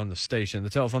on the station. The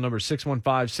telephone number is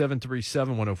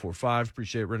 615-737-1045.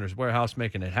 Appreciate Renter's Warehouse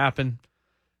making it happen.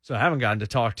 So I haven't gotten to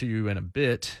talk to you in a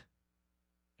bit,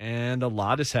 and a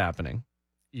lot is happening.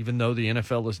 Even though the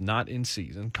NFL is not in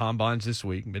season, Combine's this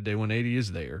week, Midday 180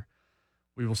 is there.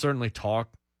 We will certainly talk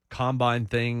Combine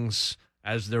things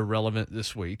as they're relevant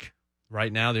this week.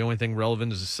 Right now, the only thing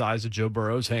relevant is the size of Joe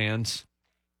Burrow's hands,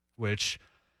 which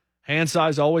hand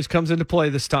size always comes into play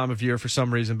this time of year for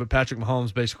some reason. But Patrick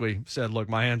Mahomes basically said, look,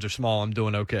 my hands are small. I'm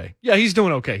doing okay. Yeah, he's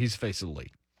doing okay. He's the face of the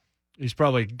league. He's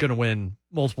probably going to win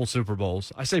multiple Super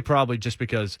Bowls. I say probably just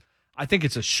because I think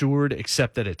it's assured,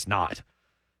 except that it's not.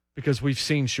 Because we've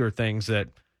seen sure things that,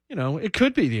 it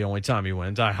could be the only time he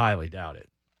wins. I highly doubt it.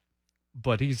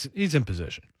 But he's in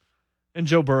position. And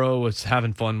Joe Burrow is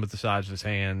having fun with the size of his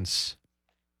hands.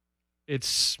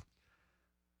 It's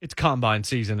Combine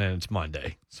season and it's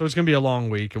Monday. So it's going to be a long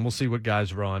week, and we'll see what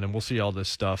guys run, and we'll see all this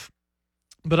stuff.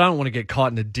 But I don't want to get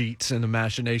caught in the deets and the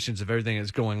machinations of everything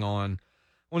that's going on.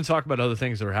 I want to talk about other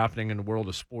things that are happening in the world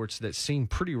of sports that seem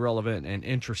pretty relevant and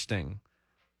interesting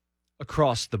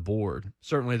across the board.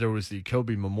 Certainly there was the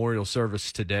Kobe memorial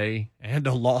service today and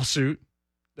a lawsuit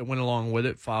that went along with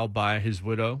it filed by his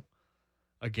widow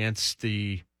against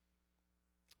the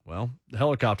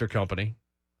helicopter company.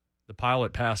 The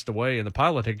pilot passed away, and the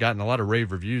pilot had gotten a lot of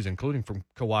rave reviews, including from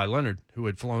Kawhi Leonard, who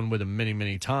had flown with him many,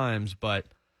 many times. But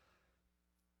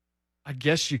I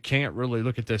guess you can't really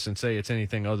look at this and say it's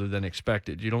anything other than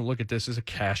expected. You don't look at this as a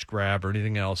cash grab or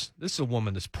anything else. This is a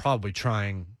woman that's probably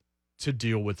trying to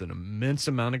deal with an immense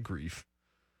amount of grief,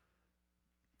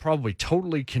 probably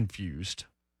totally confused,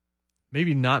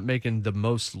 maybe not making the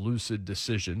most lucid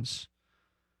decisions.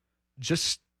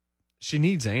 She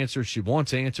needs answers. She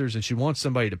wants answers, and she wants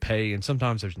somebody to pay. And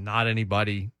sometimes there's not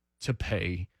anybody to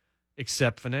pay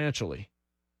except financially.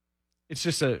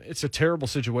 It's a terrible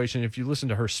situation. If you listen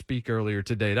to her speak earlier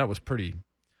today,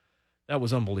 that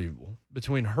was unbelievable.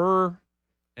 Between her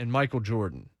and Michael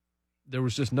Jordan, there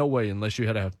was just no way, unless you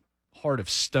had a heart of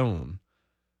stone,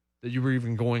 that you were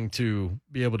even going to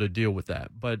be able to deal with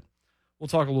that. But we'll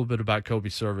talk a little bit about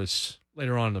Kobe's service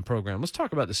later on in the program. Let's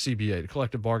talk about the CBA, the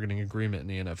collective bargaining agreement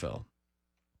in the NFL.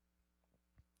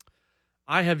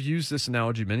 I have used this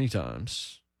analogy many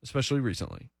times, especially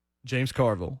recently. James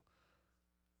Carville,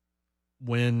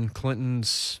 when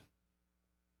Clinton's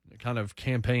kind of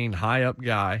campaign high-up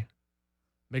guy,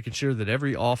 making sure that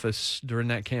every office during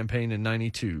that campaign in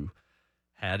 92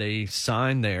 had a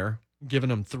sign there giving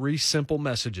them 3 simple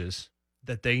messages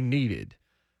that they needed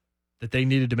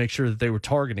to make sure that they were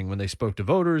targeting when they spoke to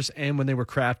voters and when they were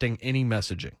crafting any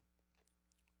messaging.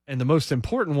 And the most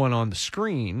important one on the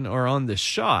screen, or on this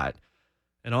shot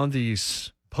and on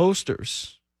these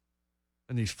posters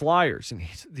and these flyers and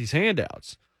these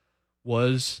handouts,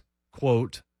 was,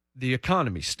 quote, "the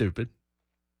economy, stupid."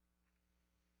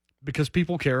 Because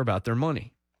people care about their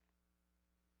money.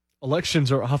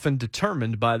 Elections are often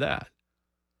determined by that.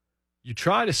 You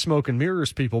try to smoke and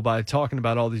mirrors people by talking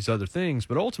about all these other things,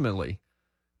 but ultimately,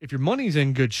 if your money's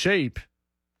in good shape,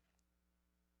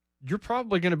 you're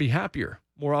probably going to be happier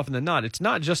more often than not. It's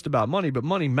not just about money, but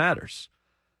money matters.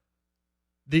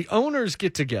 The owners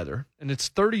get together, and it's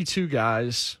 32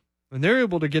 guys, and they're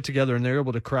able to get together and they're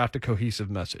able to craft a cohesive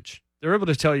message. They're able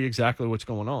to tell you exactly what's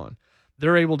going on.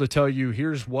 They're able to tell you,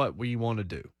 here's what we want to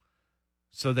do.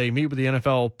 So they meet with the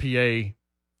NFLPA,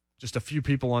 just a few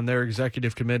people on their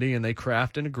executive committee, and they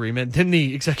craft an agreement. Then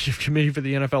the executive committee for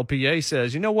the NFLPA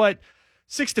says, you know what,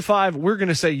 6-5, we're going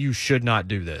to say you should not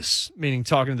do this, meaning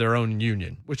talking to their own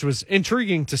union, which was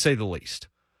intriguing to say the least.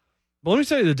 But let me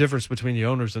tell you the difference between the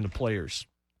owners and the players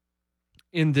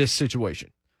in this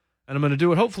situation. And I'm going to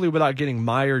do it hopefully without getting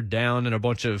mired down in a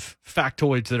bunch of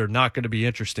factoids that are not going to be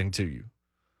interesting to you.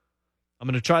 I'm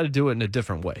going to try to do it in a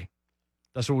different way.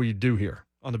 That's what we do here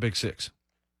on the Big Six.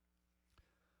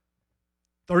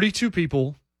 32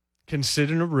 people can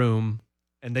sit in a room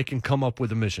and they can come up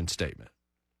with a mission statement.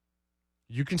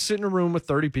 You can sit in a room with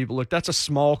 30 people. Look, that's a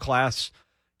small class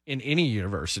in any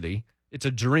university. It's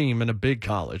a dream in a big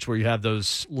college where you have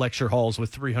those lecture halls with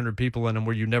 300 people in them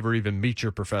where you never even meet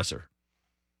your professor.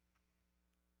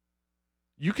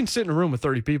 You can sit in a room with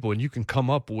 30 people and you can come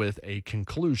up with a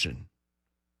conclusion.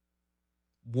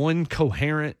 One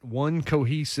coherent, one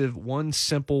cohesive, one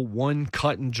simple, one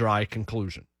cut and dry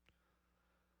conclusion.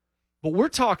 But we're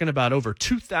talking about over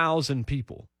 2,000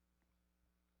 people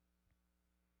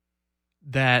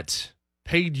that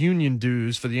paid union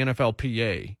dues for the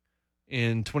NFLPA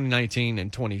in 2019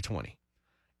 and 2020.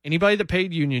 Anybody that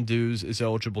paid union dues is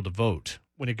eligible to vote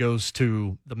when it goes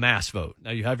to the mass vote.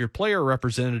 Now, you have your player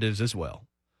representatives as well.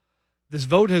 This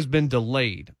vote has been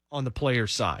delayed on the player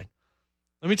side.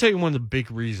 Let me tell you one of the big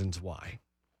reasons why.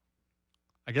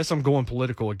 I guess I'm going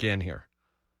political again here.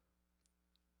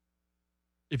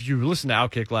 If you listened to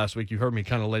Outkick last week, you heard me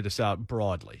kind of lay this out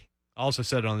broadly. I also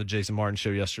said it on the Jason Martin show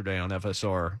yesterday on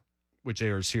FSR, which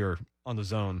airs here on the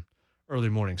Zone early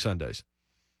morning Sundays.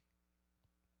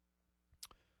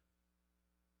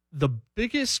 The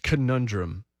biggest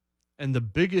conundrum and the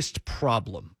biggest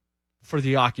problem for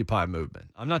the Occupy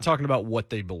movement, I'm not talking about what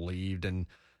they believed, and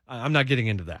I'm not getting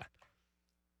into that,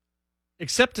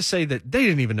 except to say that they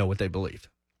didn't even know what they believed.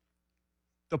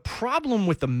 The problem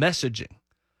with the messaging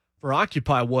for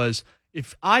Occupy was,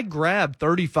 if I grabbed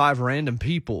 35 random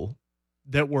people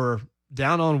that were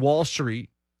down on Wall Street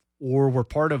or were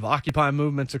part of Occupy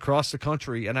movements across the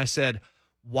country, and I said,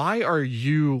 why are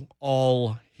you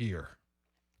all here?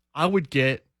 I would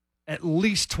get at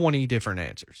least 20 different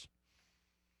answers.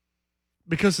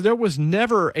 Because there was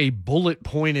never a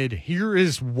bullet-pointed, here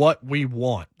is what we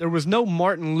want. There was no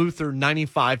Martin Luther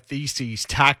 95 Theses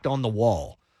tacked on the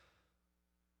wall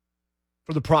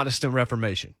for the Protestant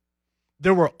Reformation.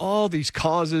 There were all these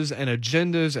causes and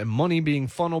agendas and money being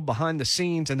funneled behind the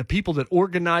scenes, and the people that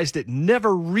organized it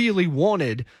never really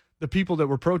wanted the people that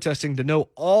were protesting to know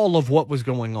all of what was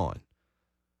going on.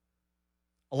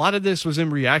 A lot of this was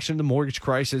in reaction to the mortgage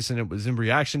crisis, and it was in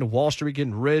reaction to Wall Street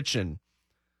getting rich and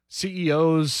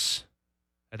CEOs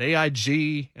at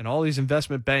AIG and all these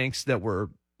investment banks that were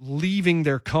leaving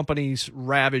their companies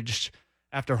ravaged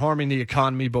after harming the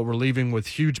economy, but were leaving with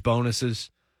huge bonuses.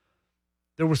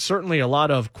 There was certainly a lot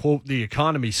of, quote, the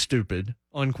economy stupid,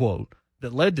 unquote,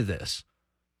 that led to this.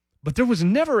 But there was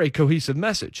never a cohesive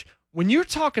message. When you're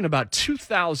talking about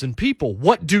 2,000 people,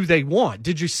 what do they want?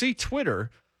 Did you see Twitter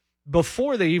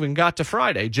before they even got to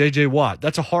Friday? J.J. Watt,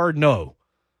 that's a hard no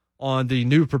on the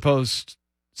new proposed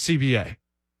CBA.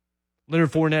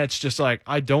 Leonard Fournette's just like,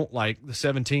 I don't like the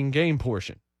 17-game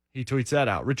portion. He tweets that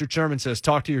out. Richard Sherman says,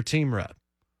 talk to your team rep.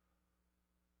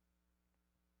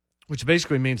 Which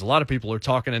basically means a lot of people are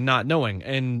talking and not knowing.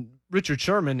 And Richard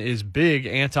Sherman is big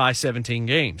anti-17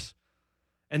 games.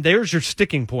 And there's your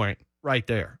sticking point right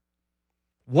there.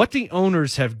 What the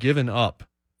owners have given up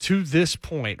to this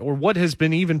point, or what has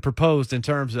been even proposed in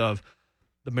terms of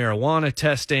the marijuana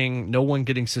testing, no one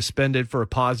getting suspended for a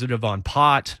positive on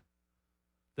pot,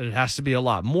 that it has to be a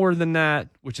lot more than that,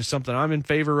 which is something I'm in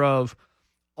favor of.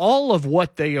 All of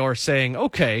what they are saying,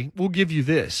 okay, we'll give you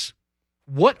this.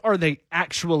 What are they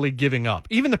actually giving up?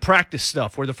 Even the practice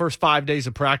stuff, where the first 5 days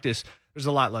of practice, there's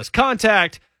a lot less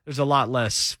contact, there's a lot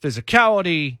less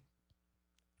physicality.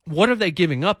 What are they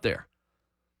giving up there?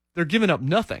 They're giving up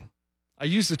nothing. I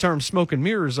used the term smoke and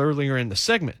mirrors earlier in the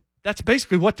segment. That's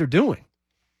basically what they're doing.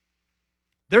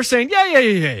 They're saying,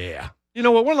 yeah. You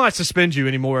know what? We'll not suspend you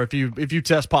anymore if you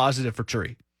test positive for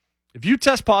tree. If you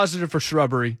test positive for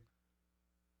shrubbery,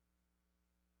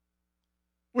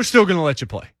 we're still going to let you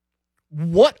play.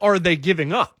 What are they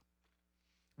giving up?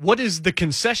 What is the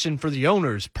concession for the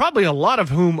owners? Probably a lot of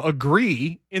whom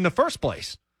agree in the first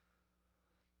place.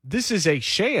 This is a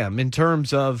sham in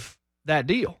terms of that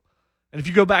deal. And if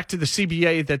you go back to the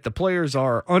CBA that the players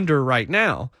are under right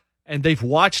now, and they've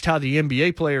watched how the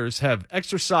NBA players have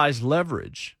exercised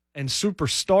leverage and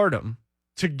superstardom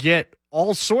to get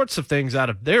all sorts of things out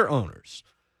of their owners,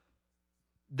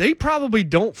 they probably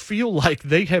don't feel like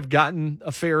they have gotten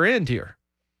a fair end here.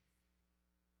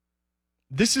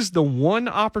 This is the one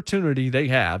opportunity they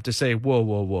have to say, whoa.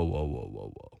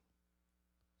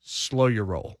 Slow your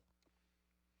roll.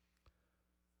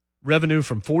 Revenue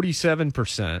from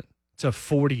 47% to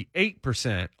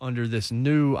 48% under this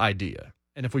new idea.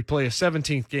 And if we play a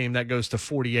 17th game, that goes to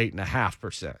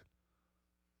 48.5%.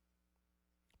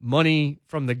 Money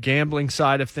from the gambling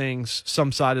side of things,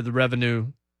 some side of the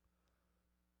revenue.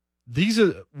 These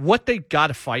are what they got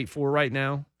to fight for right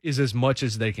now, is as much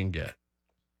as they can get.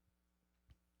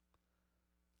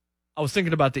 I was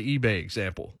thinking about the eBay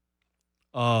example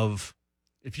of,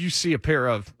 if you see a pair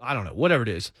of, I don't know, whatever it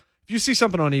is, if you see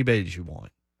something on eBay that you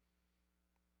want,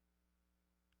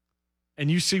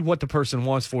 and you see what the person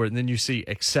wants for it, and then you see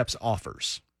accepts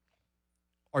offers,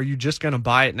 are you just going to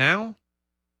buy it now?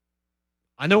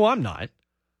 I know I'm not.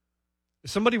 If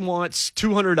somebody wants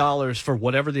 $200 for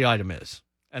whatever the item is,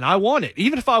 and I want it,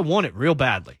 even if I want it real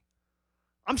badly,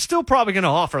 I'm still probably going to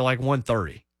offer like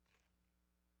 $130.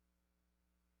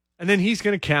 And then he's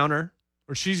going to counter,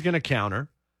 or she's going to counter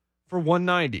for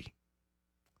 $190.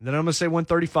 And then I'm going to say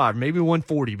 $135, maybe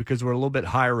 $140, because we're a little bit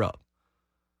higher up.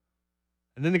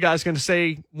 And then the guy's going to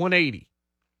say $180.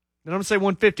 Then I'm going to say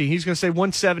 $150. He's going to say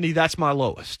 $170. That's my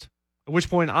lowest. At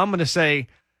which point I'm going to say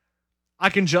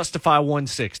I can justify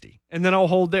 $160. And then I'll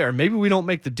hold there. Maybe we don't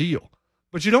make the deal.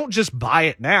 But you don't just buy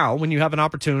it now when you have an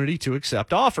opportunity to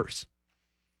accept offers.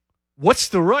 What's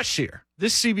the rush here?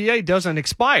 This CBA doesn't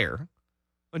expire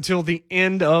until the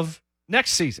end of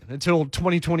next season, until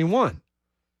 2021.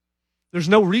 There's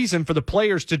no reason for the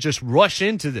players to just rush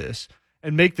into this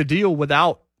and make the deal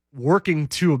without working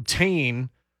to obtain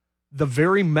the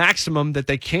very maximum that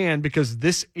they can, because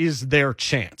this is their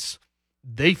chance.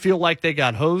 They feel like they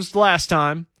got hosed last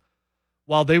time.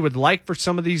 While they would like for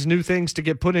some of these new things to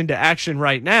get put into action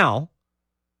right now,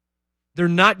 they're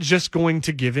not just going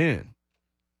to give in.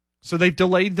 So they've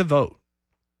delayed the vote.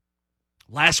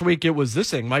 Last week it was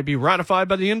this thing might be ratified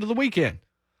by the end of the weekend.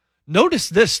 Notice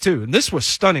this too, and this was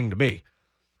stunning to me.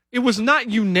 It was not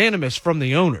unanimous from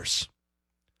the owners,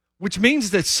 which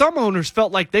means that some owners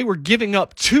felt like they were giving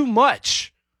up too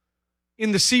much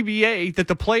in the CBA, that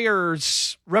the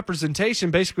players'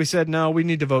 representation basically said, no, we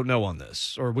need to vote no on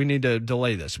this, or we need to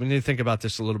delay this. We need to think about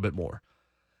this a little bit more.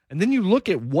 And then you look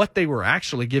at what they were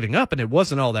actually giving up, and it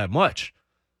wasn't all that much.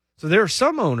 So there are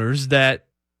some owners that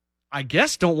I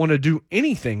guess don't want to do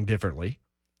anything differently.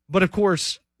 But of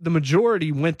course, the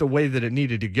majority went the way that it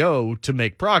needed to go to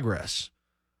make progress.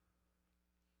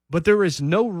 But there is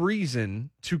no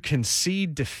reason to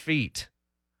concede defeat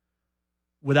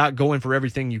without going for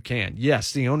everything you can.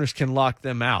 Yes, the owners can lock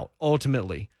them out.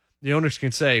 Ultimately, the owners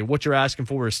can say, what you're asking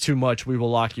for is too much. We will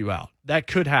lock you out. That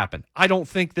could happen. I don't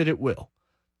think that it will.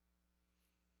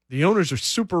 The owners are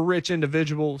super rich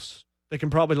individuals. They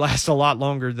can probably last a lot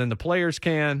longer than the players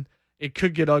can. It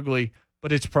could get ugly,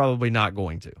 but it's probably not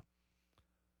going to.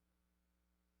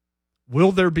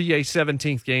 Will there be a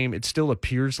 17th game? It still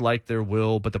appears like there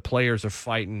will, but the players are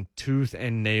fighting tooth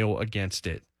and nail against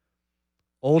it.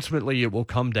 Ultimately, it will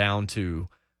come down to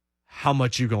how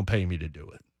much you going to pay me to do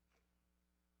it.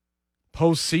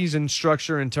 Postseason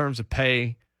structure in terms of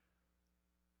pay,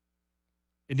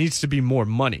 it needs to be more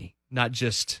money, not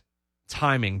just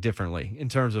timing differently in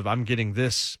terms of I'm getting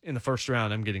this in the first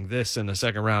round, I'm getting this in the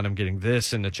second round, I'm getting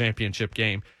this in the championship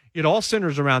game. It all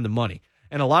centers around the money.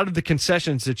 And a lot of the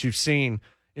concessions that you've seen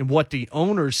in what the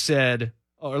owners said,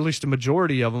 or at least a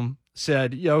majority of them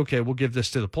said, yeah, okay, we'll give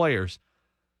this to the players.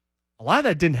 A lot of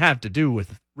that didn't have to do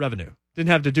with revenue,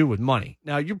 didn't have to do with money.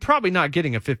 Now, you're probably not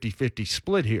getting a 50-50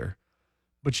 split here,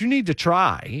 but you need to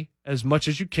try as much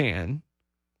as you can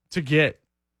to get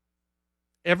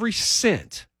every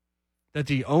cent that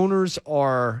the owners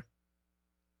are,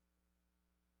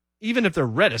 even if they're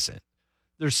reticent,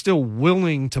 they're still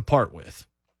willing to part with,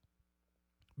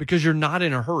 because you're not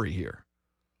in a hurry here.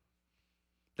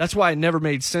 That's why it never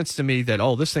made sense to me that,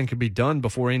 oh, this thing could be done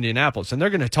before Indianapolis. And they're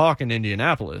going to talk in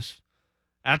Indianapolis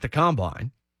at the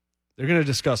combine. They're going to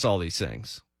discuss all these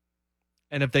things.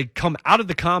 And if they come out of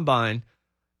the combine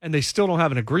and they still don't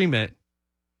have an agreement,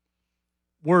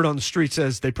 word on the street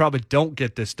says they probably don't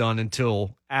get this done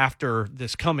until after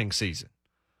this coming season.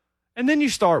 And then you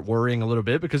start worrying a little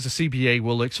bit because the CBA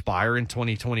will expire in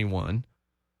 2021.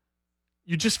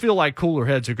 You just feel like cooler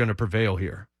heads are going to prevail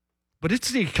here. But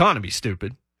it's the economy,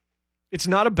 stupid. It's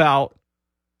not about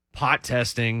pot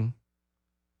testing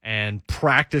and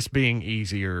practice being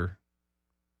easier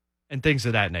and things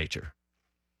of that nature.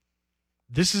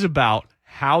 This is about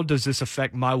how does this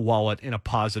affect my wallet in a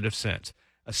positive sense,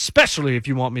 especially if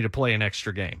you want me to play an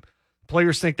extra game.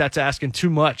 Players think that's asking too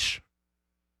much,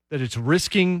 that it's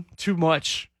risking too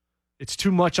much. It's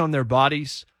too much on their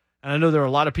bodies. And I know there are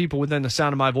a lot of people within the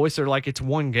sound of my voice that are like, it's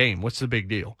one game. What's the big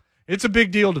deal? It's a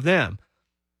big deal to them.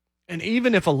 And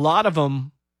even if a lot of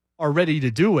them are ready to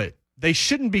do it, they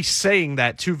shouldn't be saying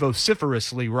that too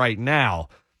vociferously right now.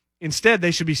 Instead,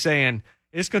 they should be saying,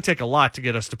 it's going to take a lot to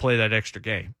get us to play that extra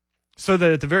game. So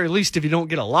that at the very least, if you don't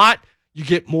get a lot, you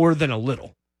get more than a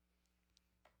little.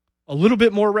 A little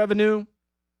bit more revenue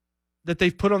that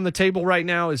they've put on the table right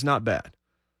now is not bad.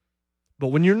 But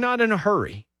when you're not in a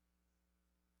hurry,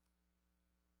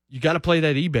 you got to play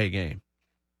that eBay game.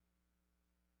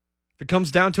 If it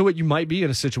comes down to it, you might be in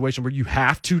a situation where you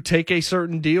have to take a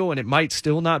certain deal and it might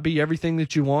still not be everything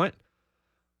that you want.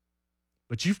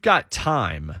 But you've got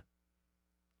time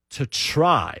to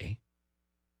try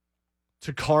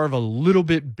to carve a little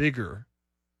bit bigger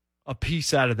a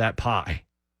piece out of that pie.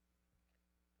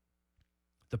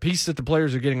 The piece that the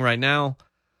players are getting right now,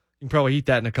 you can probably eat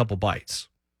that in a couple bites.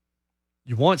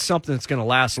 You want something that's going to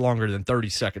last longer than 30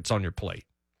 seconds on your plate.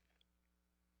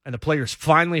 And the players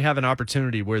finally have an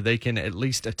opportunity where they can at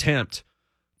least attempt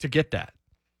to get that.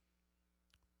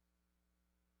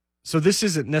 So this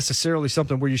isn't necessarily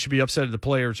something where you should be upset at the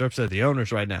players or upset at the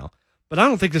owners right now. But I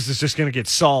don't think this is just going to get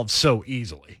solved so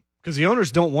easily, because the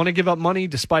owners don't want to give up money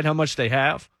despite how much they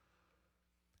have.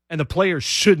 And the players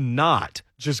should not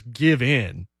just give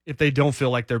in if they don't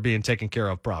feel like they're being taken care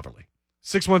of properly.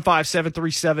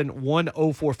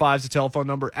 615-737-1045 is the telephone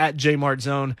number at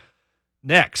JMartZone.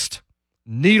 Next,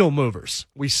 needle movers.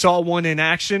 We saw one in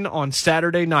action on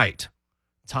Saturday night.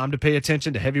 Time to pay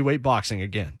attention to heavyweight boxing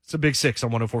again. It's a Big Six on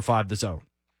 1045 The Zone.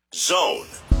 Zone.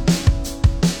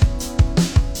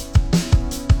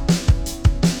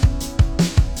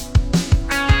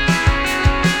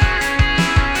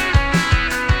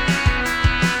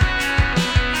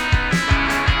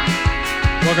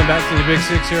 Welcome back to the Big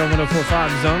Six here on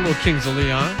 1045 The Zone. Little Kings of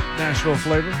Leon, Nashville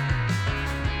flavor.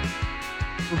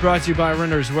 We're brought to you by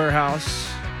Renter's Warehouse.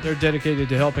 They're dedicated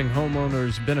to helping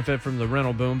homeowners benefit from the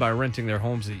rental boom by renting their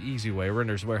homes the easy way.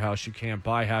 Renter's Warehouse, you can't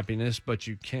buy happiness, but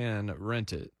you can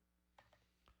rent it.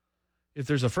 If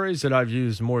there's a phrase that I've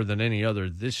used more than any other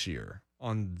this year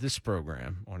on this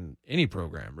program, on any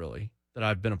program really, that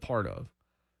I've been a part of,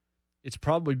 it's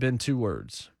probably been two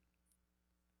words.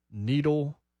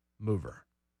 Needle mover.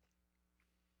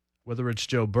 Whether it's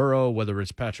Joe Burrow, whether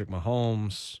it's Patrick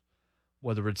Mahomes,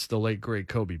 whether it's the late, great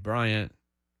Kobe Bryant,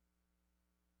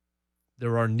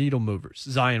 there are needle movers.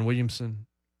 Zion Williamson.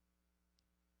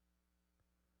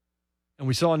 And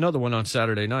we saw another one on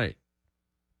Saturday night,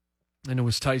 and it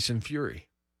was Tyson Fury.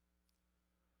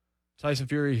 Tyson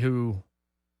Fury, who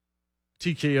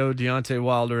TKO'd Deontay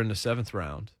Wilder in the 7th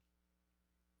round,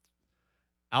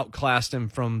 outclassed him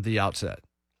from the outset.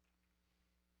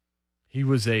 He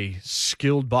was a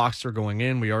skilled boxer going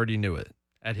in. We already knew it.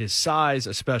 At his size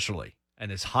especially,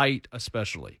 and his height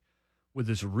especially. With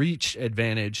his reach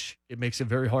advantage, it makes it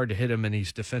very hard to hit him, and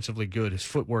he's defensively good. His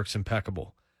footwork's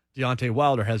impeccable. Deontay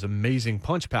Wilder has amazing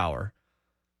punch power,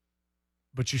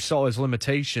 but you saw his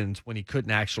limitations when he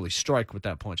couldn't actually strike with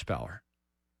that punch power.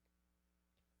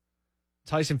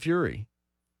 Tyson Fury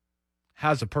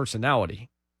has a personality.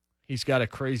 He's got a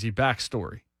crazy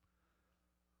backstory,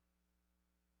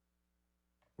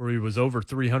 where he was over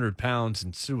 300 pounds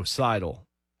and suicidal.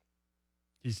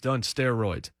 He's done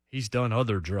steroids. He's done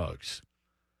other drugs.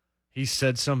 He's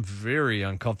said some very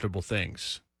uncomfortable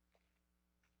things.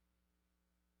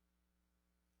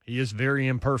 He is very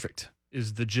imperfect,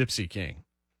 is the Gypsy King.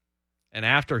 And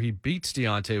after he beats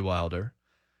Deontay Wilder,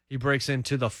 he breaks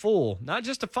into the full, not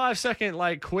just a 5-second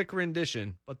like quick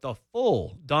rendition, but the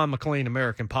full Don McLean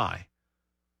American Pie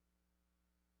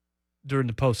during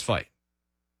the post-fight.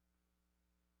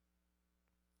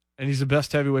 And he's the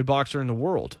best heavyweight boxer in the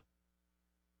world.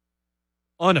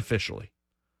 Unofficially.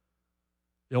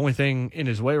 The only thing in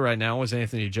his way right now is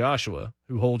Anthony Joshua,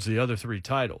 who holds the other 3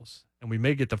 titles. And we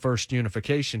may get the first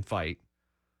unification fight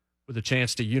with a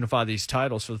chance to unify these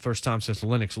titles for the first time since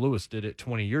Lennox Lewis did it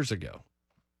 20 years ago.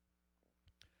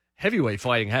 Heavyweight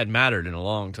fighting hadn't mattered in a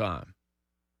long time.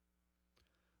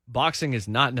 Boxing is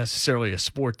not necessarily a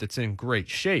sport that's in great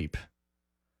shape.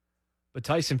 But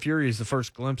Tyson Fury is the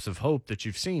first glimpse of hope that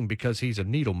you've seen because he's a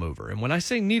needle mover. And when I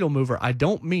say needle mover, I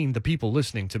don't mean the people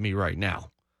listening to me right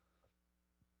now.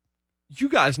 You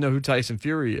guys know who Tyson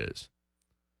Fury is.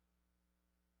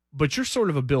 But you're sort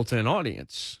of a built-in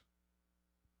audience.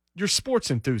 You're sports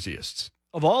enthusiasts.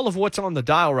 Of all of what's on the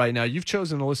dial right now, you've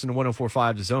chosen to listen to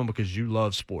 1045 The Zone because you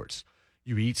love sports.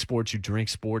 You eat sports, you drink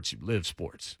sports, you live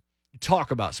sports. You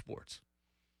talk about sports.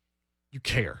 You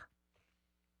care.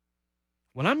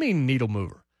 When I mean needle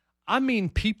mover, I mean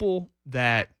people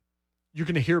that you're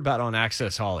going to hear about on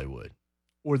Access Hollywood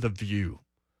or The View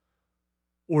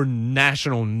or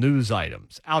national news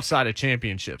items outside of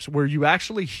championships, where you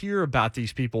actually hear about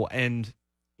these people, and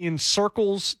in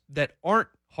circles that aren't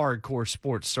hardcore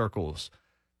sports circles,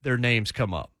 their names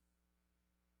come up.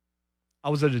 I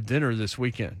was at a dinner this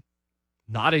weekend,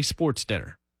 not a sports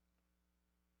dinner.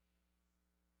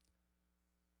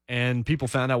 And people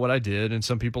found out what I did, and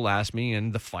some people asked me,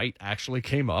 and the fight actually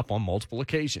came up on multiple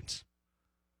occasions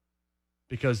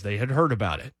because they had heard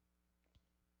about it.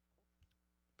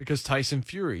 Because Tyson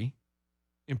Fury,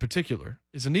 in particular,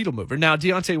 is a needle mover. Now,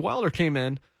 Deontay Wilder came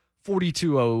in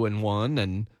 42-0-1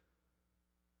 and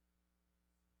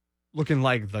looking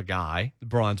like the guy, the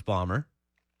Bronze Bomber.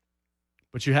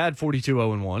 But you had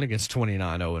 42-0-1 against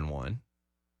 29-0-1.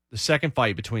 The second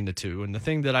fight between the two, and the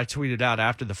thing that I tweeted out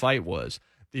after the fight was,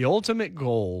 the ultimate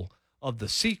goal of the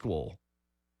sequel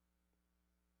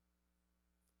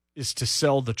is to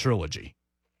sell the trilogy.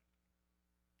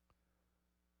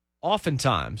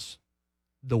 Oftentimes,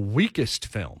 the weakest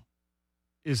film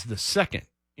is the second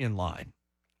in line.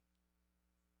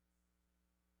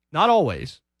 Not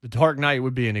always. The Dark Knight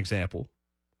would be an example.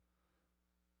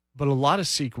 But a lot of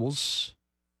sequels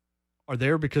are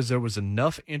there because there was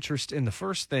enough interest in the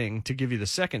first thing to give you the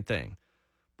second thing.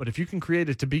 But if you can create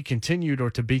it to be continued or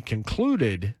to be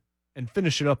concluded, and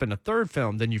finish it up in a third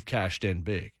film, then you've cashed in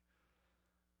big.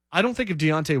 I don't think if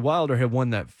Deontay Wilder had won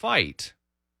that fight,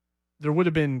 there would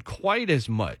have been quite as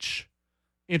much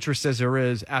interest as there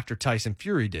is after Tyson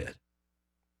Fury did.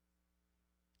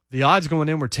 The odds going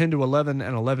in were 10-11 and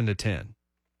 11-10,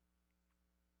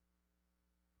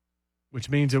 which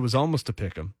means it was almost a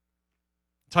pick 'em.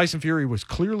 Tyson Fury was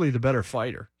clearly the better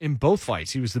fighter. In both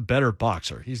fights, he was the better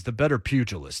boxer. He's the better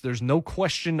pugilist. There's no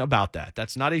question about that.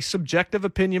 That's not a subjective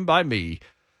opinion by me.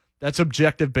 That's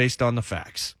objective based on the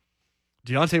facts.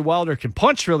 Deontay Wilder can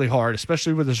punch really hard,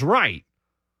 especially with his right,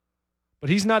 but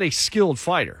he's not a skilled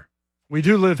fighter. We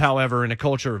do live, however, in a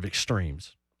culture of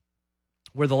extremes,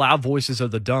 where the loud voices are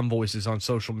the dumb voices on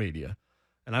social media.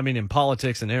 And I mean in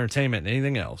politics and entertainment and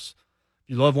anything else. If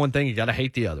you love one thing, you got to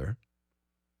hate the other.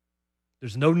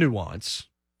 There's no nuance.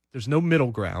 There's no middle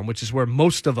ground, which is where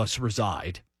most of us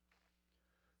reside.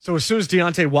 So as soon as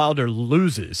Deontay Wilder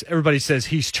loses, everybody says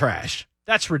he's trash.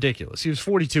 That's ridiculous. He was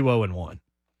 42-0-1.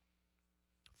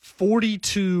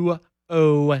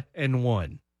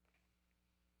 42-0-1.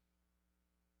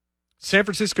 San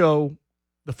Francisco,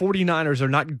 the 49ers are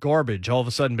not garbage all of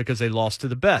a sudden because they lost to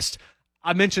the best.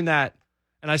 I mentioned that,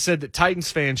 and I said that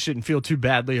Titans fans shouldn't feel too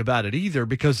badly about it either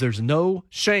because there's no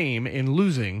shame in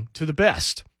losing to the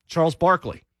best. Charles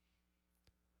Barkley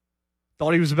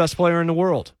thought he was the best player in the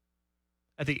world.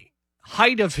 At the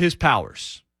height of his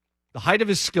powers, the height of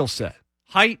his skill set,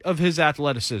 height of his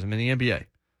athleticism in the NBA,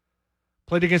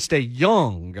 played against a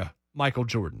young Michael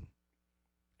Jordan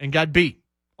and got beat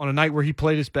on a night where he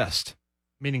played his best,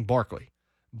 meaning Barkley.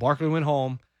 Barkley went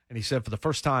home, and he said, for the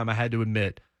first time, I had to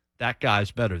admit, that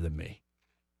guy's better than me.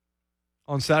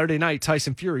 On Saturday night,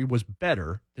 Tyson Fury was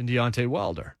better than Deontay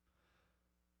Wilder.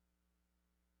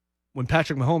 When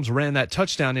Patrick Mahomes ran that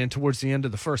touchdown in towards the end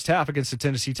of the first half against the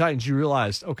Tennessee Titans, you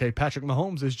realized, okay, Patrick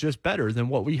Mahomes is just better than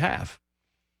what we have.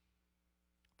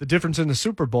 The difference in the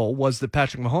Super Bowl was that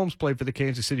Patrick Mahomes played for the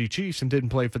Kansas City Chiefs and didn't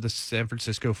play for the San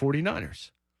Francisco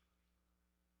 49ers.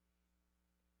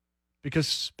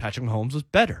 Because Patrick Mahomes was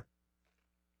better.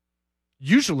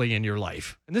 Usually in your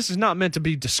life, and this is not meant to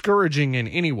be discouraging in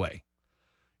any way,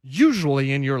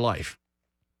 usually in your life,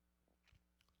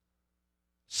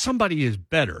 somebody is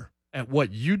better at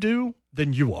what you do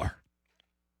than you are.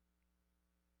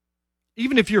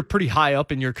 Even if you're pretty high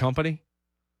up in your company,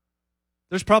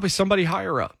 there's probably somebody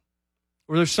higher up,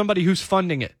 or there's somebody who's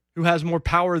funding it, who has more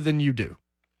power than you do.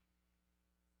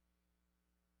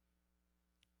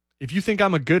 If you think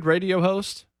I'm a good radio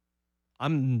host,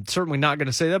 I'm certainly not going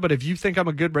to say that, but if you think I'm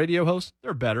a good radio host,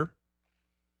 they're better.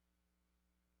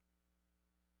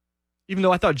 Even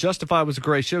though I thought Justified was a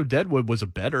great show, Deadwood was a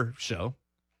better show.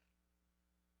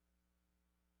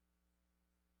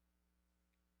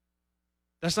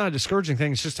 That's not a discouraging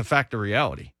thing. It's just a fact of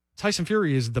reality. Tyson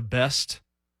Fury is the best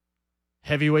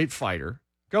heavyweight fighter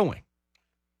going.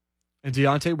 And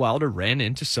Deontay Wilder ran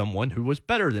into someone who was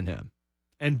better than him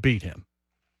and beat him.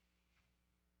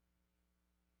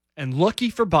 And lucky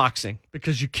for boxing,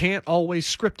 because you can't always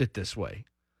script it this way,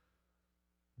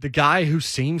 the guy who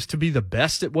seems to be the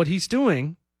best at what he's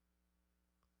doing,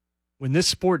 when this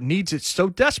sport needs it so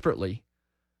desperately,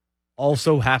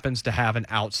 also happens to have an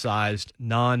outsized,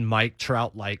 non-Mike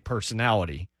Trout-like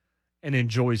personality and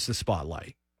enjoys the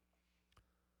spotlight.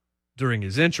 During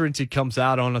his entrance, he comes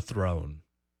out on a throne.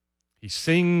 He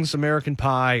sings American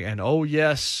Pie, and oh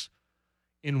yes,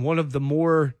 in one of the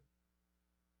more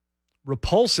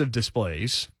repulsive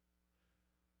displays,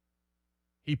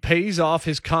 he pays off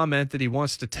his comment that he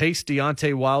wants to taste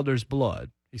Deontay Wilder's blood.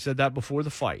 He said that before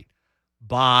the fight.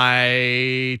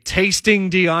 By tasting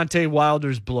Deontay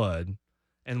Wilder's blood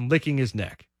and licking his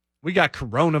neck. We got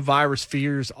coronavirus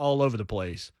fears all over the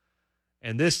place.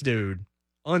 And this dude,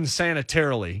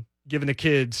 unsanitarily, giving the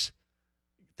kids,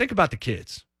 think about the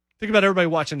kids. Think about everybody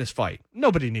watching this fight.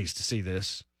 Nobody needs to see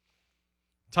this.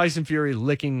 Tyson Fury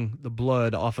licking the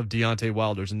blood off of Deontay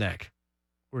Wilder's neck,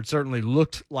 where it certainly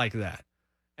looked like that.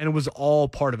 And it was all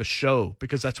part of a show,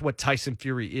 because that's what Tyson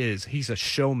Fury is. He's a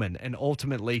showman, and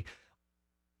ultimately,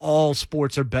 all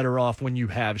sports are better off when you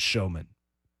have showmen.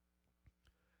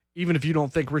 Even if you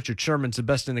don't think Richard Sherman's the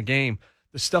best in the game,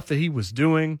 the stuff that he was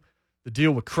doing, the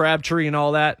deal with Crabtree and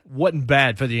all that, wasn't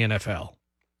bad for the NFL.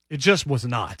 It just was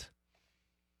not.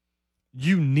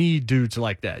 You need dudes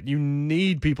like that. You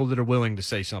need people that are willing to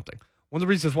say something. One of the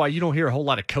reasons why you don't hear a whole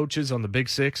lot of coaches on the Big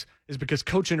Six is because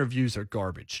coach interviews are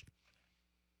garbage.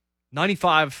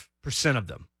 95% of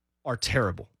them are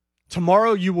terrible.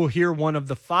 Tomorrow you will hear one of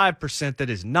the 5% that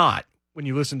is not when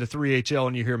you listen to 3HL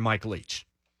and you hear Mike Leach.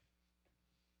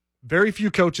 Very few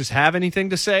coaches have anything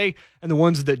to say, and the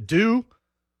ones that do,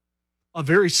 a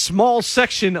very small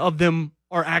section of them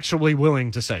are actually willing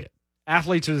to say it.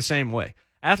 Athletes are the same way.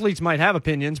 Athletes might have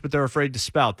opinions, but they're afraid to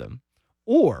spout them.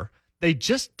 Or they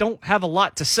just don't have a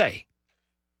lot to say.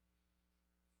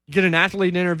 You get an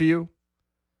athlete interview,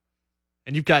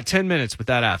 and you've got 10 minutes with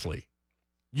that athlete.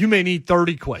 You may need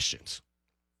 30 questions.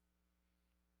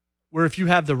 Where if you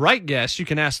have the right guest, you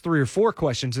can ask 3 or 4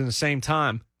 questions in the same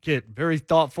time, get very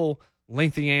thoughtful,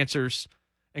 lengthy answers,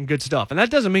 and good stuff. And that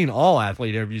doesn't mean all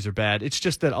athlete interviews are bad. It's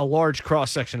just that a large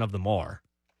cross-section of them are.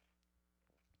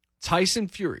 Tyson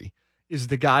Fury is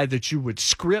the guy that you would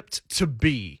script to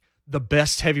be the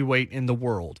best heavyweight in the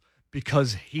world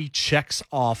because he checks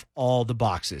off all the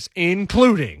boxes,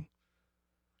 including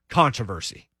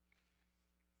controversy.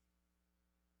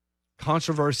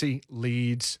 Controversy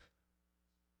leads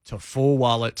to full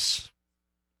wallets,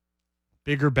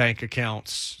 bigger bank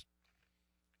accounts.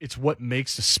 It's what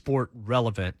makes the sport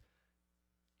relevant.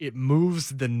 It moves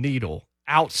the needle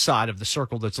outside of the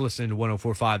circle that's listening to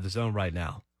 104.5 The Zone right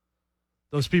now.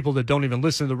 Those people that don't even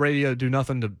listen to the radio, do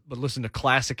nothing but listen to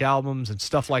classic albums and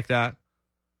stuff like that,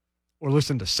 or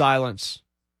listen to silence.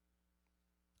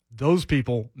 Those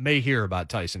people may hear about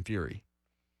Tyson Fury.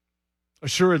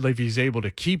 Assuredly, if he's able to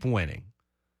keep winning.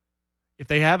 If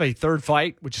they have a third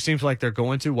fight, which it seems like they're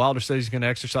going to, Wilder says he's going to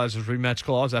exercise his rematch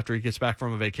clause after he gets back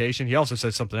from a vacation. He also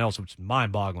said something else, which is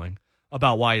mind-boggling,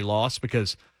 about why he lost,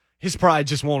 because his pride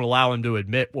just won't allow him to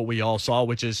admit what we all saw,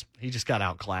 which is he just got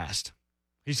outclassed.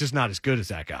 He's just not as good as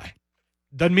that guy.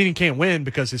 Doesn't mean he can't win,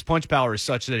 because his punch power is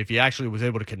such that if he actually was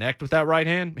able to connect with that right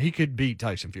hand, he could beat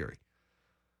Tyson Fury.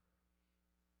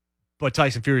 But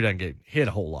Tyson Fury doesn't get hit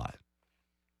a whole lot.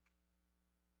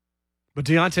 But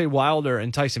Deontay Wilder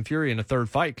and Tyson Fury in a third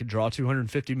fight could draw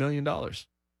 $250 million.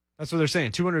 That's what they're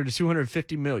saying, $200 to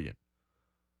 $250 million.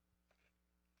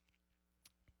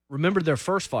 Remember, their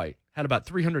first fight had about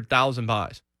 300,000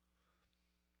 buys.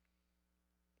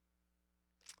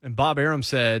 And Bob Arum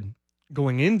said,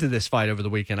 going into this fight over the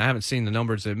weekend, I haven't seen the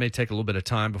numbers. It may take a little bit of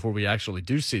time before we actually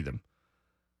do see them,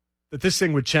 that this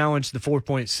thing would challenge the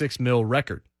 4.6 mil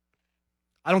record.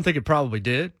 I don't think it probably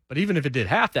did, but even if it did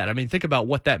half that, I mean, think about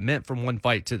what that meant from one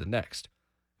fight to the next.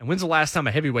 And when's the last time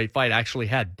a heavyweight fight actually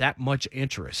had that much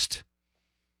interest?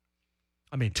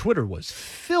 I mean, Twitter was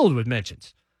filled with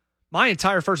mentions. My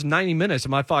entire first 90 minutes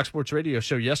of my Fox Sports Radio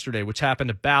show yesterday, which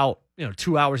happened about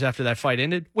 2 hours after that fight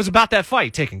ended, was about that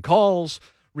fight, taking calls,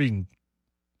 reading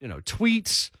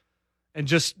tweets, and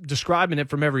just describing it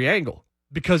from every angle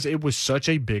because it was such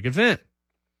a big event.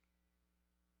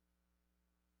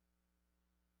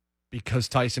 Because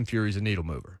Tyson Fury's a needle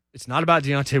mover. It's not about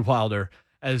Deontay Wilder.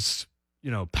 As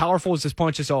powerful as his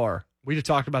punches are, we'd have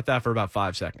talked about that for about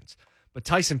 5 seconds. But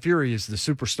Tyson Fury is the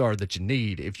superstar that you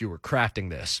need if you were crafting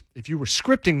this. If you were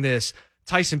scripting this,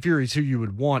 Tyson Fury is who you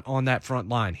would want on that front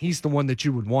line. He's the one that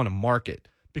you would want to market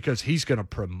because he's going to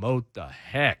promote the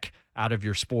heck out of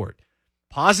your sport.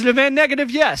 Positive and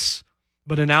negative, yes,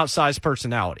 but an outsized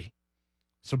personality.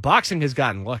 So boxing has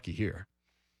gotten lucky here.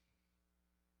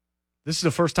 This is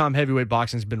the first time heavyweight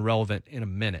boxing has been relevant in a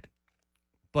minute.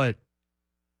 But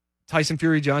Tyson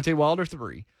Fury, Deontay Wilder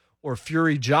 3, or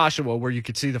Fury Joshua, where you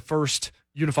could see the first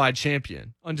unified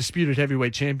champion, undisputed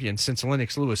heavyweight champion since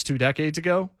Lennox Lewis 2 decades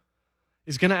ago,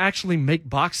 is going to actually make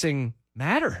boxing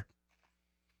matter.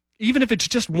 Even if it's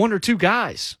just 1 or 2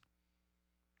 guys.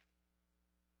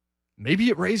 Maybe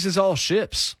it raises all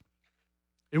ships.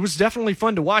 It was definitely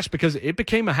fun to watch because it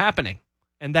became a happening.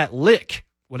 And that lick,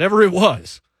 whatever it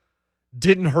was,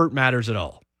 didn't hurt matters at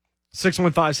all.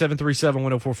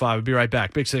 615-737-1045. We'll be right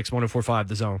back. Big 6, 1045,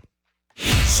 The Zone.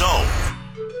 Zone.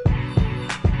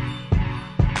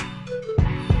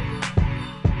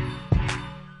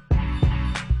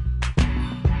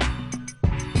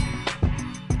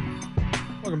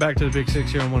 Welcome back to the Big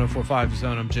 6 here on 1045 The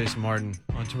Zone. I'm Jason Martin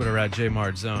on Twitter at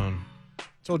JMartZone.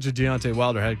 Told you Deontay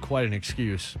Wilder had quite an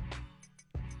excuse.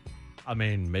 I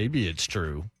mean, maybe it's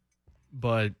true,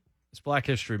 but it's Black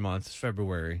History Month. It's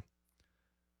February.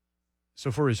 So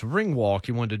for his ring walk,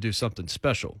 he wanted to do something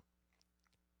special.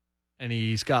 And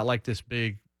he's got like this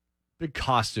big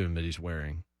costume that he's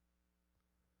wearing.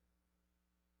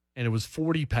 And it was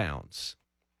 40 pounds.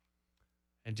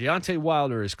 And Deontay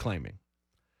Wilder is claiming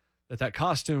that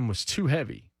costume was too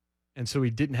heavy. And so he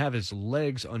didn't have his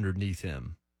legs underneath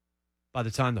him by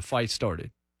the time the fight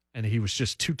started. And he was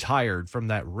just too tired from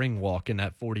that ring walk in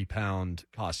that 40-pound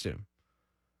costume.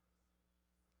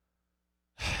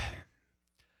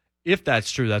 If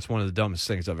that's true, that's one of the dumbest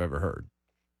things I've ever heard.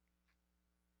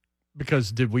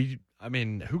 Because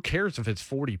who cares if it's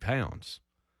 40 pounds?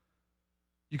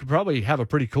 You could probably have a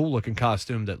pretty cool looking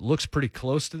costume that looks pretty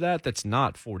close to that that's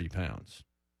not 40 pounds.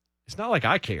 It's not like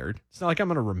I cared. It's not like I'm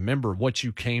going to remember what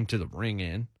you came to the ring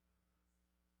in.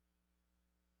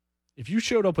 If you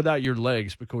showed up without your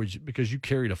legs because you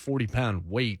carried a 40-pound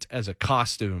weight as a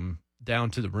costume down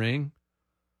to the ring,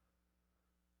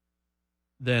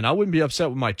 then I wouldn't be upset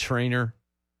with my trainer.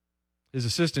 His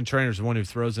assistant trainer is the one who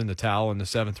throws in the towel in the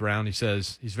 7th round. He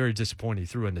says he's very disappointed he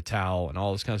threw in the towel and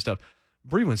all this kind of stuff.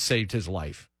 Brewen saved his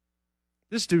life.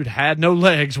 This dude had no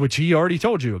legs, which he already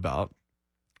told you about.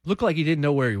 Looked like he didn't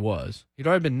know where he was. He'd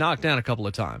already been knocked down a couple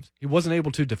of times. He wasn't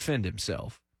able to defend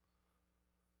himself.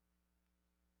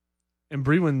 And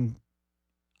Brewen,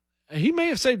 he may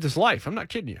have saved his life. I'm not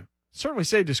kidding you. Certainly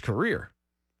saved his career.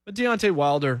 But Deontay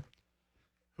Wilder,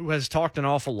 who has talked an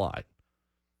awful lot,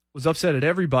 was upset at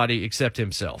everybody except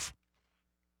himself.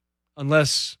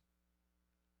 Unless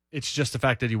it's just the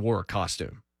fact that he wore a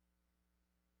costume.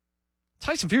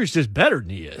 Tyson Fury's just better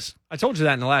than he is. I told you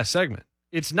that in the last segment.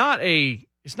 It's not an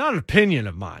opinion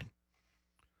of mine.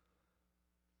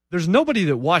 There's nobody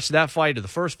that watched that fight or the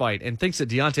first fight and thinks that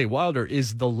Deontay Wilder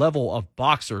is the level of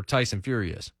boxer Tyson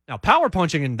Fury is. Now, power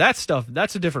punching and that stuff,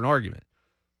 that's a different argument.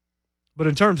 But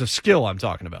in terms of skill, I'm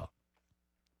talking about.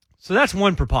 So that's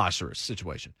one preposterous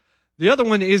situation. The other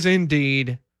one is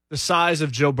indeed the size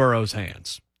of Joe Burrow's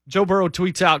hands. Joe Burrow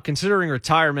tweets out, considering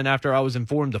retirement after I was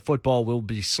informed the football will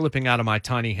be slipping out of my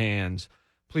tiny hands.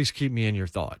 Please keep me in your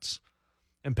thoughts.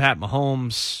 And Pat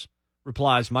Mahomes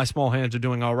replies, my small hands are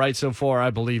doing all right so far. I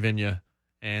believe in you.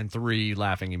 And 3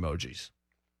 laughing emojis.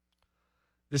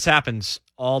 This happens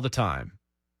all the time.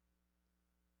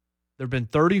 There have been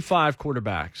 35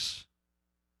 quarterbacks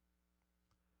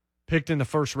picked in the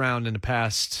first round in the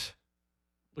past,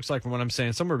 looks like from what I'm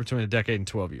saying, somewhere between a decade and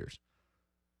 12 years.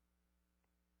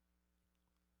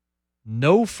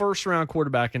 No first-round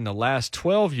quarterback in the last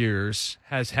 12 years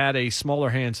has had a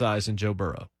smaller hand size than Joe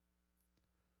Burrow.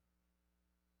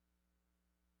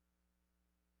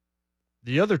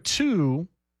 The other 2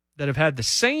 that have had the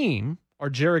same are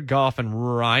Jared Goff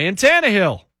and Ryan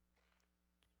Tannehill.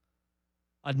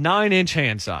 A 9-inch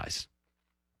hand size.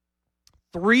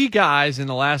 3 guys in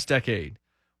the last decade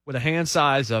with a hand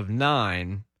size of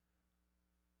 9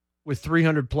 with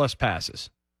 300-plus passes.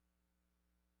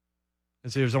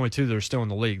 And see, there's only 2 that are still in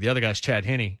the league. The other guy's Chad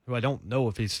Henne, who I don't know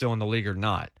if he's still in the league or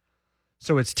not.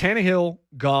 So it's Tannehill,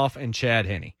 Goff, and Chad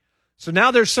Henne. So now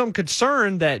there's some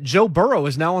concern that Joe Burrow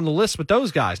is now on the list with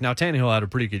those guys. Now, Tannehill had a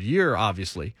pretty good year,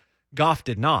 obviously. Goff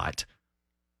did not.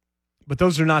 But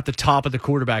those are not the top of the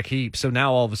quarterback heap. So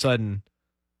now all of a sudden,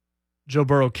 Joe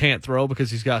Burrow can't throw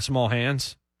because he's got small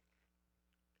hands.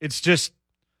 It's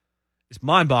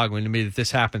mind-boggling to me that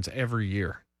this happens every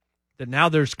year. That now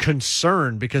there's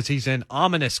concern because he's in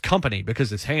ominous company because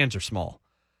his hands are small.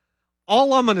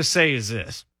 All I'm going to say is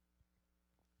this.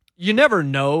 You never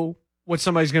know what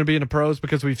somebody's going to be in the pros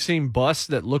because we've seen busts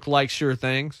that look like sure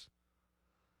things.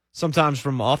 Sometimes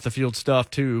from off-the-field stuff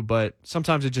too, but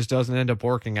sometimes it just doesn't end up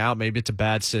working out. Maybe it's a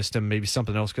bad system. Maybe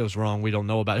something else goes wrong we don't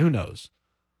know about. Who knows?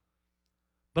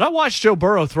 But I watched Joe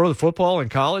Burrow throw the football in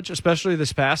college, especially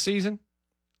this past season.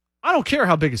 I don't care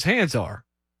how big his hands are.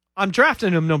 I'm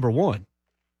drafting him number 1.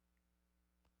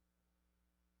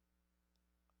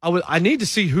 I need to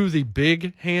see who the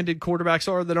big-handed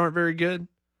quarterbacks are that aren't very good.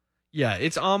 Yeah,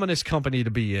 it's ominous company to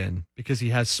be in because he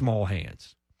has small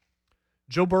hands.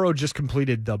 Joe Burrow just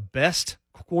completed the best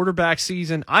quarterback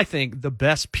season, I think the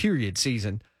best period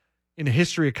season in the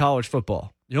history of college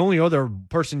football. The only other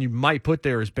person you might put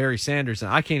there is Barry Sanders,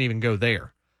 and I can't even go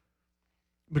there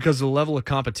because of the level of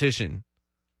competition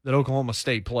that Oklahoma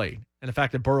State played. And the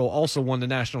fact that Burrow also won the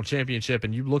national championship,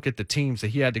 and you look at the teams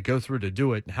that he had to go through to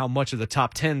do it, and how much of the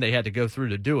top 10 they had to go through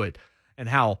to do it, and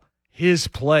how his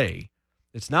play,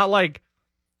 it's not like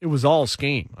it was all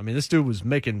scheme. I mean, this dude was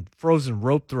making frozen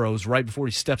rope throws right before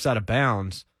he steps out of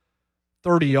bounds,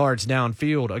 30 yards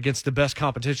downfield against the best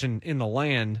competition in the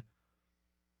land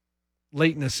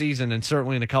late in the season and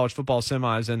certainly in the college football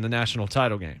semis and the national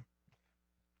title game.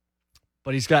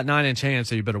 But he's got 9-inch hands,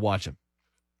 so you better watch him.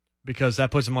 Because that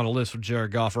puts him on a list with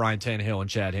Jared Goff, Ryan Tannehill, and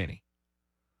Chad Henne.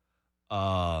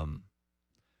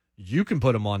 You can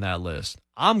put him on that list.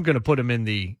 I'm going to put him in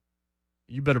the,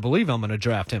 you better believe I'm going to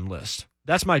draft him list.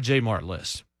 That's my J Mart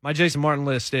list. My Jason Martin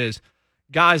list is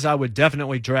guys I would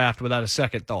definitely draft without a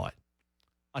second thought.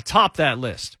 Atop that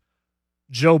list,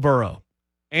 Joe Burrow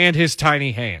and his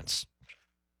tiny hands.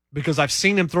 Because I've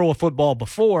seen him throw a football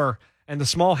before, and the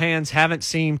small hands haven't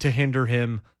seemed to hinder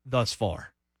him thus far.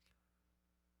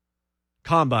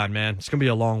 Combine, man. It's going to be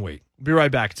a long week. We'll be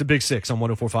right back. It's a Big Six on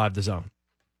 104.5 The Zone.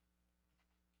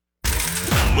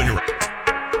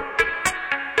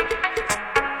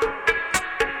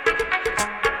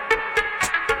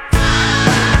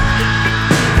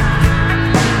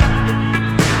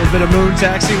 Bit of Moon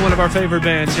Taxi, one of our favorite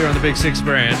bands here on the Big Six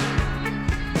brand.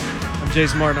 I'm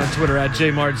Jason Martin on Twitter at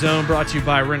JMartZone, brought to you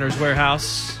by Renter's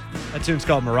Warehouse. That tune's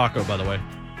called Morocco, by the way.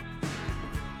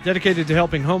 Dedicated to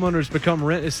helping homeowners become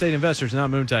rent estate investors, not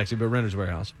Moon Taxi, but Renter's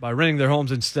Warehouse, by renting their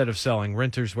homes instead of selling.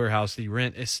 Renter's Warehouse, the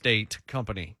rent estate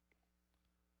company.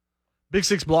 Big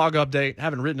Six blog update.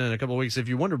 Haven't written in a couple of weeks. If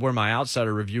you wondered where my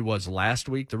Outsider review was last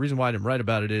week, the reason why I didn't write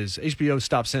about it is HBO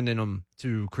stopped sending them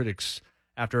to critics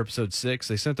after episode 6.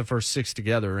 They sent the first 6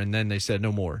 together, and then they said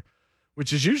no more,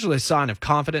 which is usually a sign of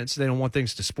confidence. They don't want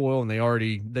things to spoil, and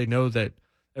they know that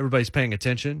everybody's paying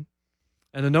attention.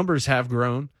 And the numbers have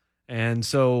grown. And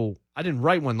so I didn't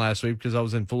write one last week because I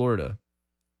was in Florida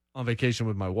on vacation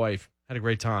with my wife. Had a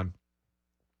great time.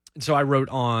 And so I wrote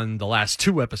on the last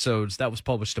 2 episodes. That was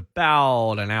published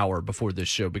about an hour before this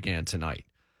show began tonight.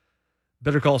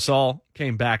 Better Call Saul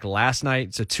came back last night.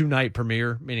 It's a 2-night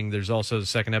premiere, meaning there's also the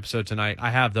second episode tonight.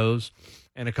 I have those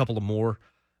and a couple of more.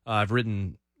 I've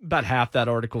written about half that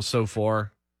article so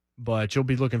far, but you'll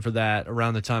be looking for that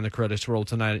around the time the credits roll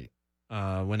tonight.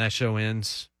 When that show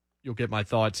ends, you'll get my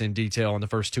thoughts in detail on the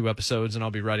first 2 episodes, and I'll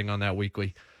be writing on that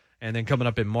weekly. And then coming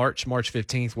up in March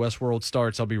 15th, Westworld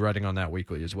starts. I'll be writing on that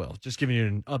weekly as well. Just giving you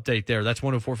an update there. That's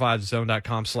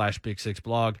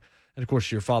 1045zone.com/Big6blog. And, of course,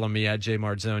 if you're following me at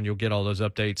JMartZone, you'll get all those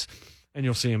updates, and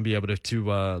you'll see them, be able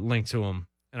to link to them.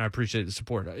 And I appreciate the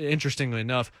support. Interestingly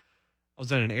enough, I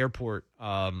was at an airport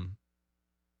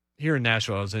here in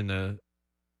Nashville. I was in the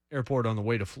airport on the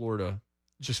way to Florida,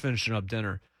 just finishing up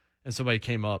dinner. And somebody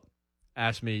came up,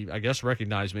 asked me, I guess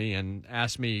recognized me, and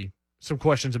asked me some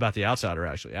questions about The Outsider,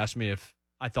 actually. Asked me if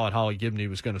I thought Holly Gibney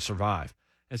was going to survive.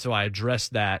 And so I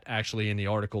addressed that actually in the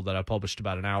article that I published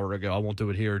about an hour ago. I won't do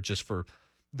it here just for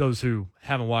those who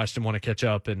haven't watched and want to catch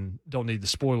up and don't need the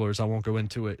spoilers. I won't go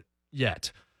into it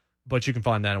yet. But you can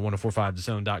find that at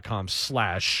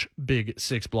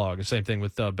 1045zone.com/Big6blog. And same thing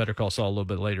with Better Call Saul a little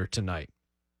bit later tonight.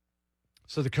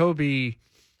 So the Kobe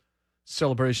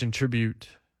celebration tribute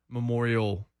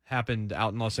memorial happened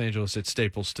out in Los Angeles at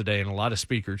Staples today, and a lot of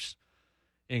speakers,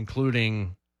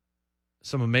 including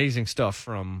some amazing stuff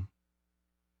from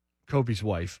Kobe's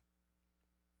wife.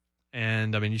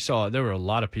 And, I mean, you saw there were a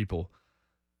lot of people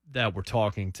that were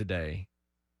talking today.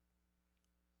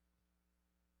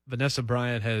 Vanessa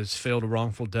Bryant has filed a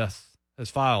wrongful death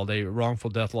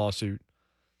lawsuit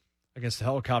against the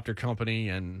helicopter company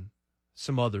and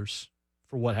some others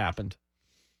for what happened.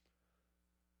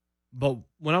 But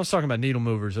when I was talking about needle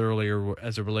movers earlier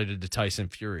as it related to Tyson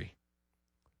Fury,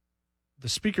 the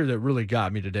speaker that really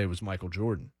got me today was Michael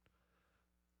Jordan.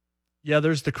 Yeah,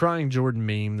 there's the crying Jordan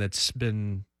meme that's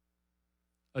been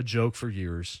a joke for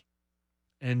years.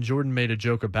 And Jordan made a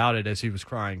joke about it as he was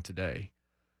crying today,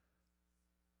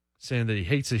 saying that he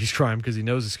hates that he's crying because he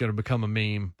knows it's going to become a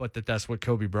meme, but that's what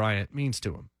Kobe Bryant means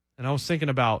to him. And I was thinking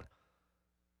about,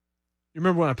 you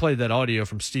remember when I played that audio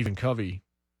from Stephen Covey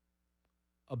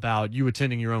about you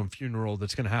attending your own funeral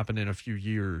that's going to happen in a few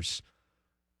years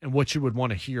and what you would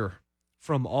want to hear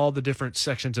from all the different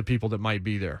sections of people that might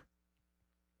be there,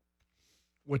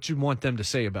 what you want them to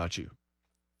say about you.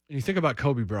 And you think about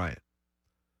Kobe Bryant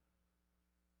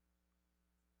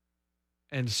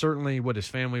and certainly what his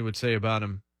family would say about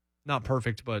him. Not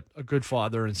perfect, but a good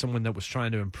father and someone that was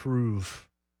trying to improve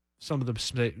some of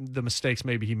the mistakes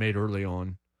maybe he made early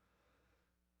on.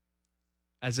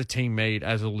 As a teammate,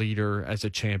 as a leader, as a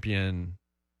champion,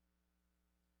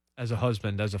 as a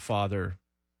husband, as a father,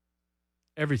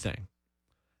 everything,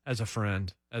 as a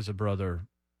friend, as a brother,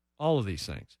 all of these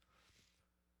things.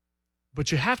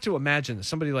 But you have to imagine that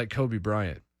somebody like Kobe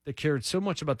Bryant that cared so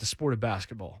much about the sport of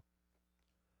basketball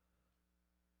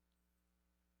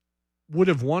would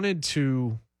have wanted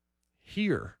to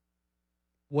hear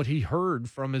what he heard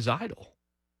from his idol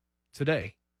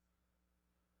today.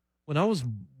 When I was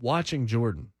watching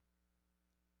Jordan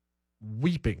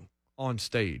weeping on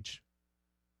stage,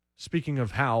 speaking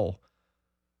of how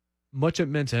much it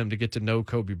meant to him to get to know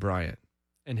Kobe Bryant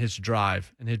and his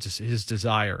drive and his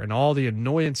desire and all the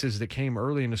annoyances that came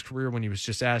early in his career when he was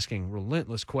just asking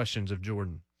relentless questions of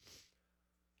Jordan,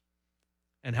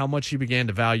 and how much he began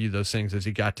to value those things as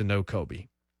he got to know Kobe.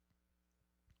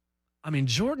 I mean,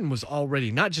 Jordan was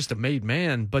already not just a made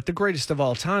man, but the greatest of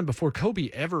all time before Kobe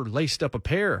ever laced up a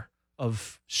pair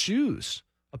of shoes,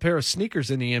 a pair of sneakers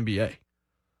in the NBA.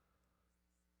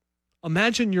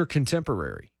 Imagine your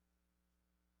contemporary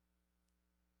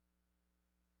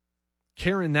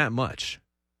caring that much.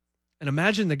 And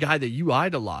imagine the guy that you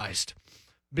idolized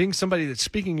being somebody that's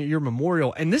speaking at your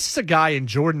memorial. And this is a guy in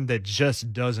Jordan that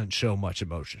just doesn't show much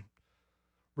emotion.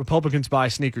 Republicans buy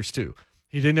sneakers too.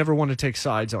 He didn't ever want to take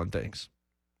sides on things.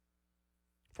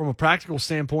 from a practical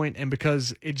standpoint and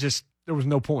because there was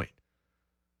no point.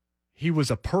 He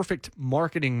was a perfect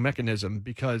marketing mechanism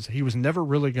because he was never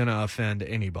really going to offend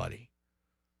anybody.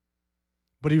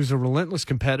 But he was a relentless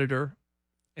competitor,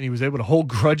 and he was able to hold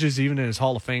grudges even in his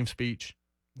Hall of Fame speech.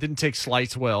 Didn't take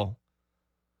slights well.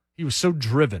 He was so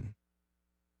driven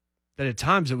that at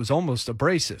times it was almost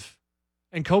abrasive.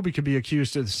 And Kobe could be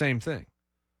accused of the same thing.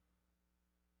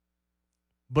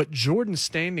 But Jordan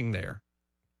standing there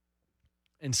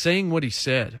and saying what he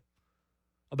said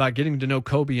about getting to know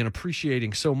Kobe and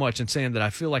appreciating so much and saying that I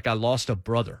feel like I lost a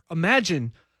brother.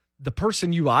 Imagine the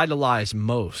person you idolize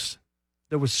most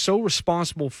that was so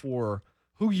responsible for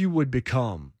who you would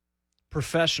become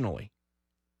professionally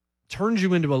turns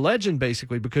you into a legend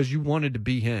basically because you wanted to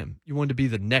be him. You wanted to be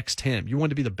the next him. You wanted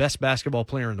to be the best basketball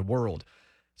player in the world.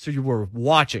 So you were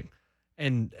watching.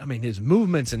 And, I mean, his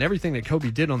movements and everything that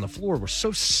Kobe did on the floor were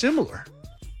so similar.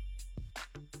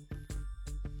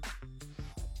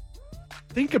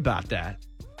 Think about that.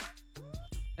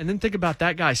 And then think about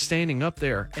that guy standing up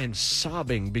there and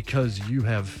sobbing because you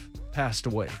have passed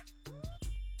away.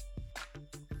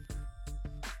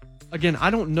 Again, I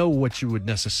don't know what you would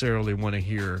necessarily want to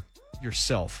hear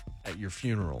yourself at your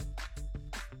funeral.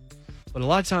 But a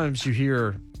lot of times you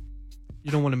hear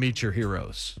you don't want to meet your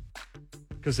heroes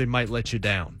because they might let you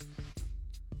down.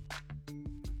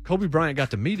 Kobe Bryant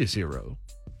got to meet his hero.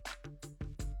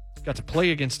 Got to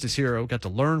play against his hero, got to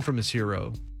learn from his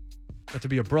hero, got to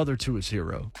be a brother to his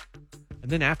hero.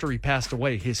 And then after he passed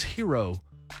away, his hero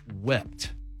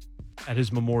wept at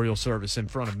his memorial service in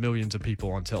front of millions of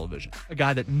people on television. A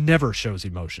guy that never shows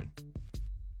emotion.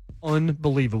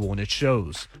 Unbelievable, and it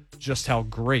shows just how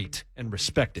great and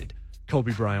respected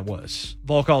Kobe Bryant was.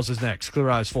 Vol Calls is next. Clear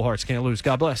Eyes, Full Hearts, Can't Lose.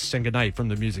 God bless and good night from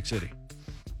the Music City.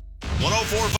 104.